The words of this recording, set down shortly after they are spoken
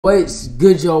What's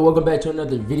good, y'all? Welcome back to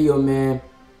another video, man.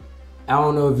 I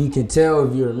don't know if you can tell,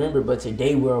 if you remember, but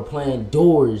today we're playing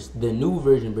Doors, the new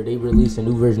version. But they released a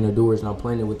new version of Doors, and I'm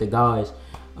playing it with the guys,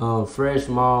 Fresh,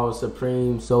 Miles,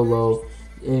 Supreme, Solo,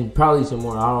 and probably some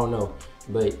more. I don't know,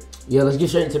 but yeah, let's get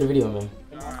straight into the video, man.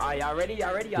 Y'all ready?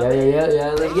 Yeah. Let's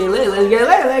get lit. Let's get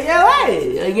lit. Let's get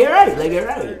right. Let's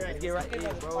get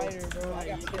right, bro.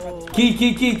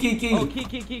 Key. Oh,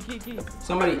 key.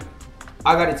 Somebody,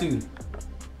 I got it too.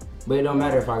 But it don't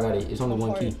matter if I got it. It's only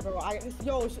one key. Bro, so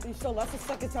that's the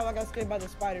second time I got scared by the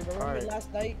spider, bro. Remember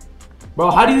last night? Bro,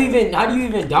 how do you even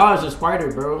dodge a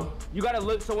spider, bro? You gotta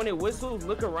look. So when it whistles,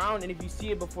 look around, and if you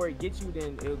see it before it gets you,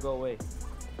 then it'll go away.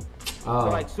 So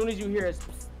like, as soon as you hear it,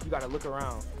 you gotta look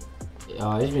around.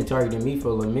 It's been targeting me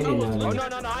for a minute now. Oh no!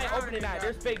 I ain't opening that.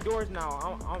 There's fake doors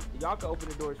now. Y'all can open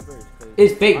the doors first.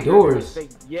 It's fake doors.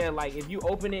 Yeah, like if you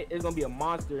open it, it's gonna be a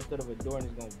monster instead of a door, and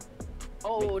it's gonna.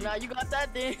 Oh, now you got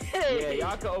that thing. Yeah,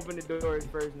 y'all can open the doors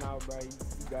first now, bro. You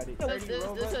got it.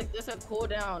 This a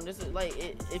cooldown. This is like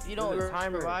if you don't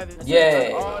revive it.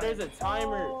 Yeah. Oh, there's a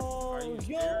timer. Are you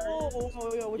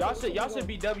Yo, y'all should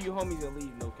be W homies and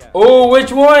leave, no cap. Oh,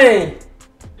 which one?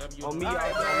 On me,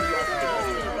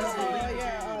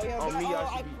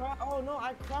 Oh no,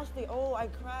 I crashed it. Oh, I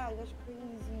crashed. That's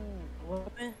crazy.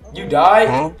 What? You died?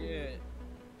 Huh? Yeah.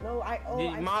 No,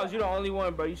 Miles, you're the only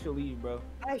one, bro. You should leave, bro.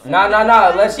 Nah.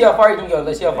 Let's see how far you can go.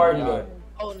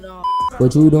 Oh no.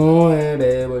 What you doing,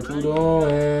 babe? What you doing,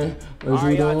 babe? What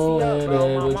you doing?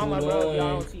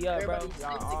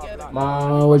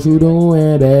 Mom, what you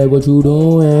doing, babe? What you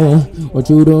doing? What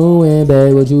you doing,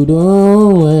 babe? What you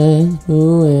doing?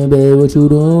 Babe? What you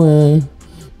doing?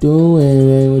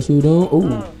 Babe? What you doing?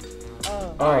 Ooh.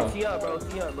 Alright, tee up, bro.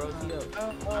 Tee up.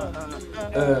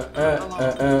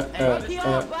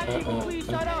 Please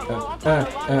shut up,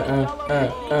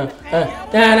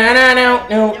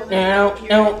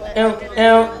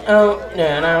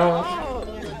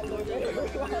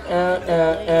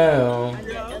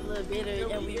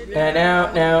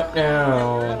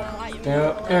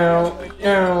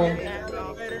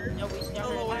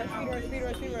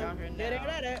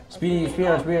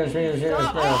 Speedrun.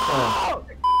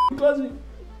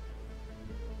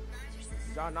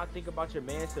 Y'all not think about your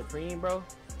man Supreme, bro?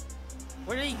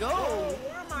 Where did he go?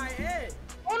 Where am I at?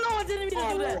 Oh no, I didn't mean to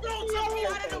do that.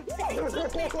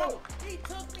 He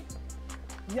took me.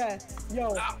 Yeah,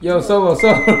 Yo, Solo,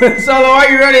 why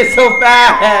you running so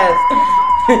fast?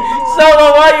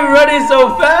 Solo, why you running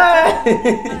so fast? A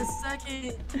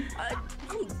second.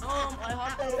 I'm dumb. I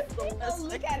hopped out of the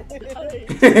look at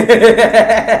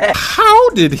it. How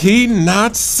did he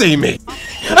not see me?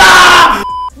 Ah!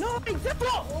 No,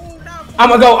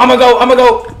 I'ma go.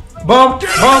 Bum.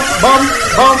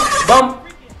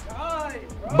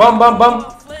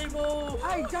 I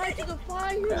died to the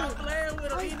fire.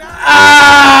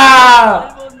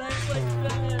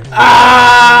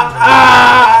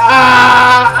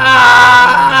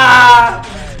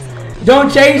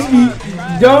 Don't chase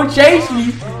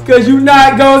me, cause you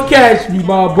not gonna catch me,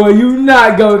 my boy. You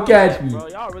not gonna catch me. Bro,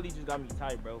 y'all really just got me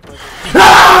tight, bro.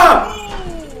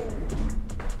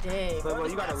 Dang. Bro,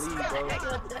 you gotta leave, bro.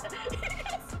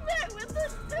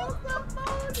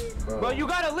 Bro, you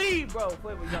gotta leave, bro.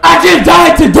 I just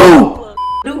died to do.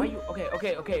 Why you?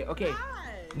 Okay.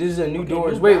 This is a new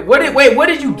Doors. Wait, what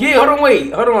did you get? Hold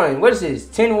on. What is this?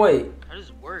 10 what? How does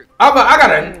it work?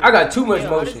 I got too much How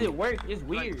motion. does it work? It's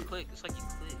weird. It's like you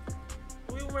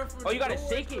click. Oh, you gotta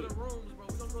shake it.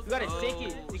 You gotta shake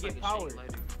it to get power.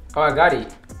 Oh, I got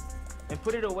it. And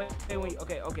put it away when you,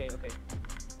 okay.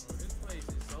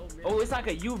 Oh, it's like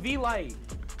a UV light.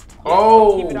 Yeah,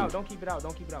 Oh. Don't keep it out.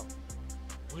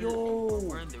 Yo.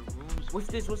 We're in the rooms. What's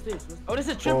this? Oh, this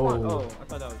is a trip one. Oh, I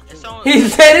thought that was trip. He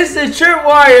said it's a trip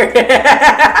wire.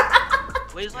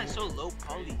 Wait, it's like so low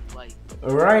poly, like.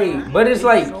 Right, but it's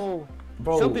like, so,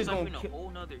 bro. something's Like gonna in a kill. whole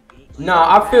nother game.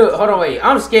 Nah, I feel. Hold on, wait.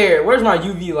 I'm scared. Where's my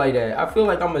UV light at? I feel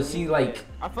like I'm gonna see like.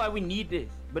 I feel like we need this,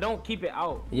 but don't keep it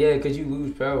out. Yeah, cause you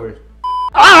lose power.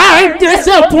 I'm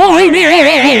disappointed.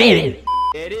 Yeah,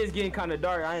 it is getting kind of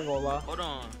dark. I ain't gonna lie. Hold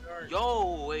on.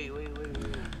 Yo, wait.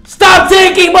 Stop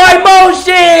taking my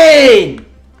motion!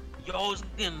 Yo, it's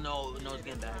getting it's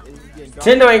getting bad. It's getting dark.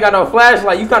 Tendo ain't got no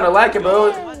flashlight. You kind of like it, bro.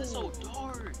 Why is it so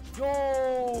dark?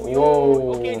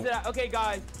 Whoa. Okay,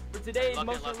 guys. For today's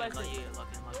motion lesson.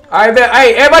 All right,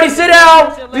 hey, everybody sit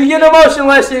down. We get a motion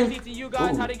lesson. Teaching you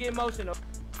guys how to get motion.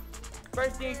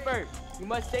 First things first. You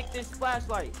must take this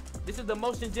flashlight. This is the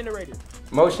motion generator.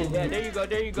 Motion. Yeah, there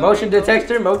you go. Motion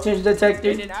detector. Motion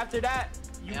detector. And then after that,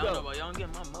 you go. Y'all don't get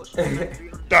my motion.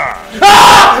 Ah!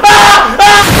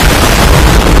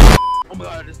 Oh my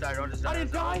god, I just died. I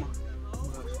didn't die.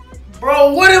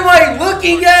 Bro, what am I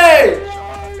looking at?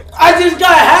 I just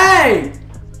got hacked.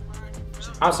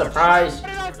 I'm surprised.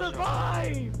 How did I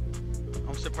survive?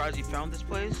 I'm surprised you found this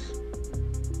place.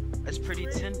 That's pretty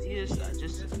tedious.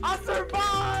 I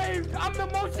survived! I'm the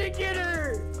motion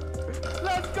getter!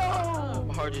 Let's go! How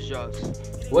hard is yours?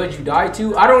 What'd you die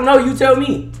to? I don't know. You tell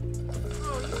me.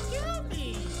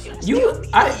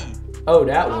 Oh,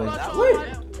 that one. What?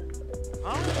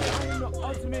 I am the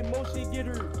ultimate motion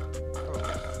getter.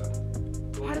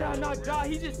 How did I not die?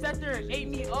 He just sat there and ate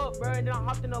me up, bro, and then I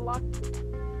hopped in the lock.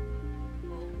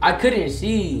 I couldn't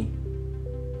see.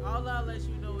 All I'll let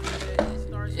you know is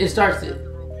that It starts at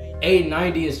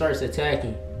 890. It starts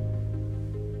attacking.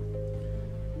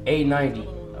 890.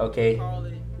 Okay. call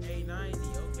it 890,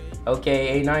 okay? Okay,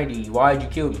 890. Why'd you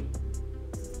kill me?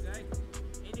 Exactly.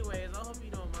 Anyways, I hope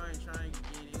you don't mind trying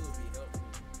again. It would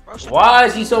be helpful. Why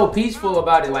is he so peaceful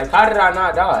about it? Like, how did I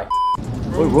not die?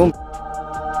 What room?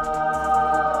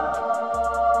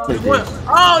 What?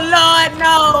 Oh Lord,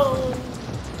 no!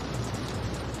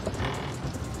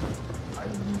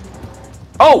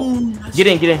 Oh! Get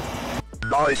in, get in.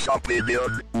 Nice up with your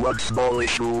what's small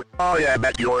issue. Oh yeah,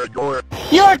 bet your door.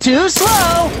 You're too slow.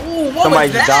 Ooh, what Somebody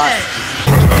was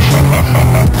that?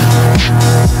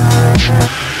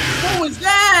 What was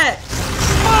that?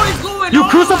 What is going You on?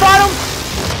 crucified him?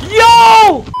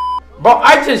 Yo! Bro,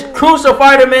 I just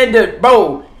crucified him and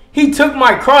bro, he took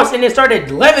my cross and it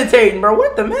started levitating, bro.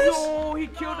 What the mess? Yo, he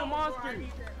killed a monster.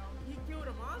 He killed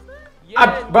a monster?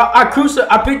 Yeah.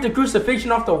 I picked the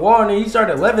crucifixion off the wall and he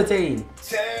started levitating.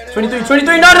 23,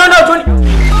 23, no,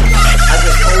 20.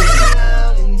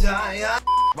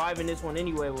 Surviving this one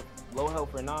anyway with low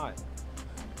health or not.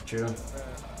 True.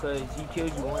 Cause he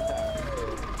killed you one time.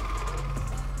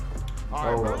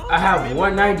 Oh, I have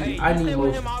 190. I need Stay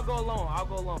with most. him, I'll go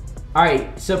alone.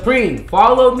 Alright, Supreme,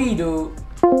 follow me, dude.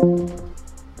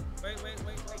 Wait.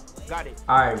 Got it.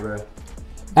 Alright, bro.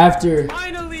 After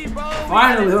Finally, bro.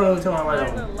 Finally, hold on, tell me We're what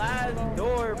in I the last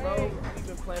door, bro. We've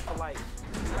been playing for like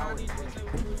 3 hours.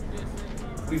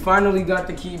 we finally got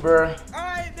the key, bro.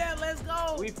 Alright then, let's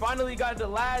go. We finally got the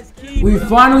last key. We bro.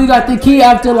 finally got the key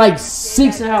after like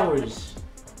 6 hours.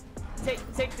 Take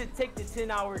the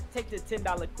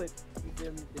 $10 clip.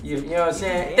 You know what I'm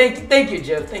saying? Thank you,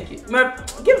 Jeff. Thank you. Man,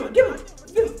 give him.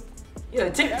 Yeah,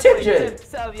 tip Jeff.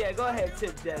 So yeah, go ahead,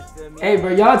 tip Jeff. Hey, bro,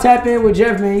 y'all tap in with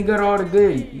Jeff, man. He got all the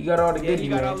good. You got all the Yeah, goodies, you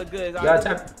got man. all the goods. Y'all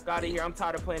tap. Got it here. I'm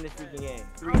tired of playing this freaking game.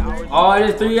 3 hours. Oh, it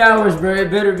is 3 hours, bro. It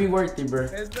better be worth it, bro.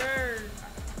 Yes, sir.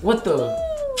 What the?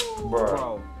 Bro,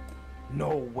 Bro,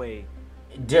 no way.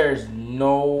 there's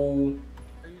no.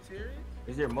 Are you serious?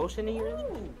 Is there motion in here?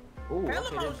 Ooh, Hella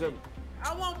okay, that's good. motion.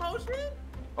 I want motion.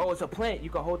 Oh, it's a plant. You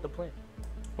can hold the plant.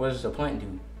 What does the plant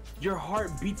do? Your heart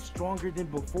beats stronger than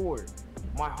before.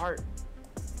 My heart.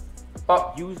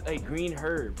 Oh, Use a green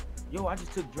herb. Yo, I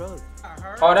just took drugs. I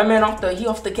heard. oh, that man off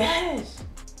the gas.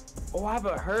 Oh, I have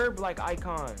a herb like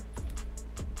icon.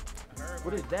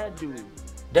 What does that do?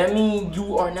 That means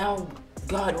you are now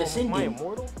God Yo, am I descending.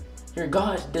 immortal? You're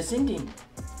God's descending.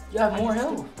 You have more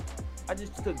health. I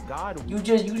just took God. You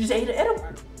just ate an edible.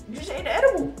 You just ate an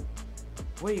edible.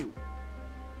 Wait. You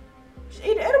just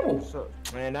ate an edible. So,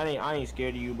 man, I ain't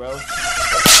scared of you, bro.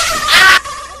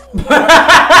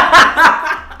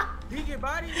 Beat your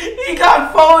body. He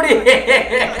got folded.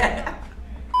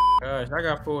 Gosh, I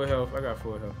got full health.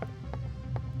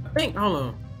 I think, hold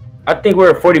on. I think we're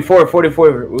at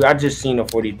 44. I just seen a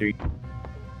 43.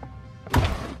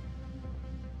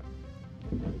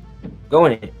 Go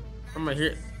in it. I'm gonna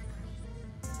hear.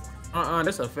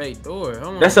 That's a fake door.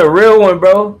 Hold on. That's a real one,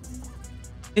 bro.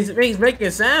 It's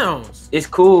making sounds. It's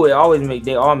cool. They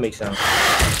all make sounds.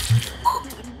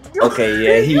 Okay,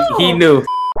 yeah, he knew.